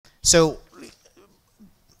So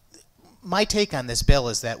my take on this bill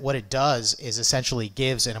is that what it does is essentially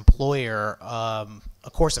gives an employer a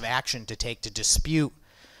course of action to take to dispute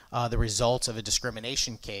the results of a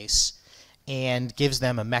discrimination case, and gives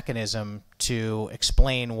them a mechanism to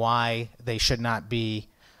explain why they should not be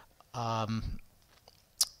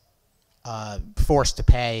forced to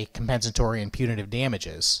pay compensatory and punitive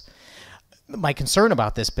damages. My concern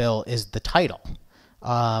about this bill is the title.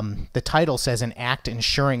 The title says an act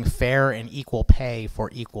ensuring fair and equal pay for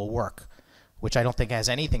equal work, which I don't think has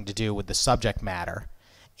anything to do with the subject matter.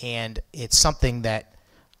 And it's something that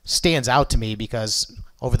stands out to me because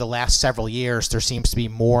over the last several years, there seems to be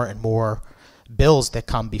more and more bills that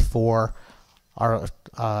come before our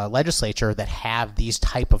legislature that have these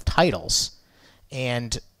type of titles.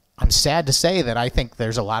 And I'm sad to say that I think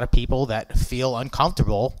there's a lot of people that feel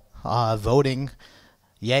uncomfortable voting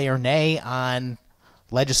yay or nay on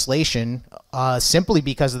legislation simply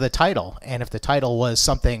because of the title. And if the title was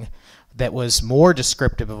something that was more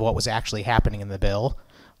descriptive of what was actually happening in the bill,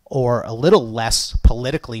 or a little less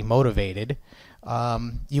politically motivated,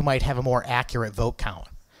 you might have a more accurate vote count.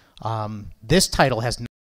 This title has nothing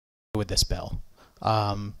to do with this bill.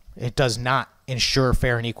 It does not ensure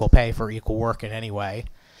fair and equal pay for equal work in any way.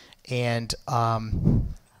 And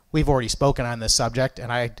we've already spoken on this subject,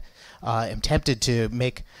 and I am tempted to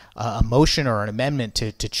make a motion or an amendment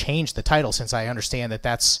to change the title, since I understand that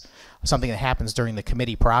that's something that happens during the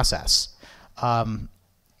committee process.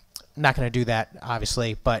 Not going to do that,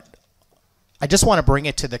 obviously, but I just want to bring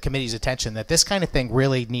it to the committee's attention that this kind of thing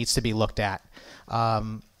really needs to be looked at.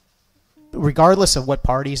 Regardless of what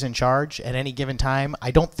party's in charge at any given time,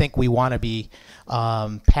 I don't think we want to be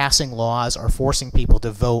passing laws or forcing people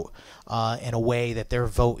to vote in a way that their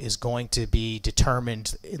vote is going to be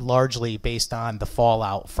determined largely based on the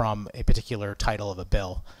fallout from a particular title of a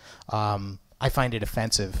bill. I find it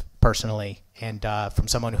offensive personally, and from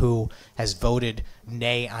someone who has voted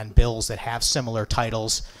nay on bills that have similar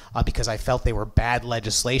titles because I felt they were bad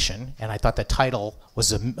legislation, and I thought the title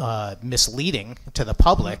was misleading to the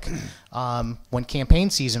public. When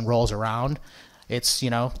campaign season rolls around, it's,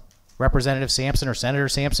 you know, Representative Sampson or Senator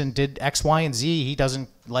Sampson did X, Y, and Z. He doesn't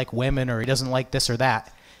like women, or he doesn't like this or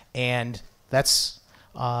that, and that's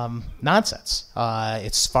nonsense.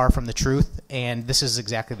 It's far from the truth, and this is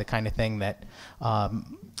exactly the kind of thing that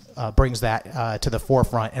brings that to the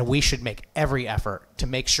forefront, and we should make every effort to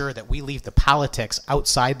make sure that we leave the politics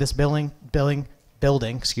outside this building,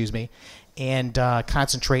 and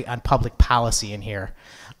concentrate on public policy in here.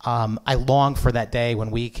 I long for that day when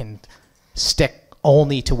we can stick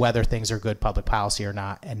only to whether things are good public policy or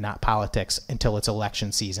not, and not politics until it's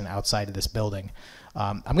election season outside of this building.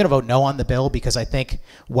 I'm going to vote no on the bill because I think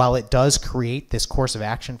while it does create this course of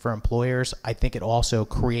action for employers, I think it also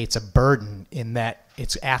creates a burden in that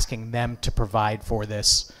it's asking them to provide for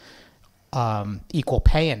this equal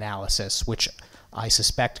pay analysis, which I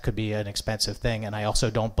suspect could be an expensive thing. And I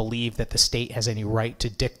also don't believe that the state has any right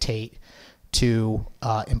to dictate to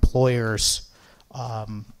employers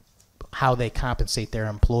how they compensate their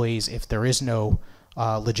employees if there is no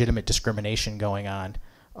legitimate discrimination going on.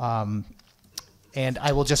 And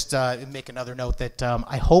I will just make another note that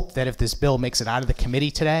I hope that if this bill makes it out of the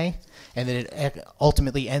committee today and that it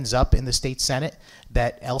ultimately ends up in the state Senate,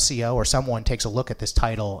 that LCO or someone takes a look at this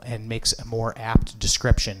title and makes a more apt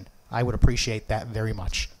description. I would appreciate that very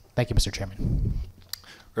much. Thank you, Mr. Chairman.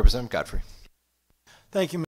 Representative Godfrey. Thank you,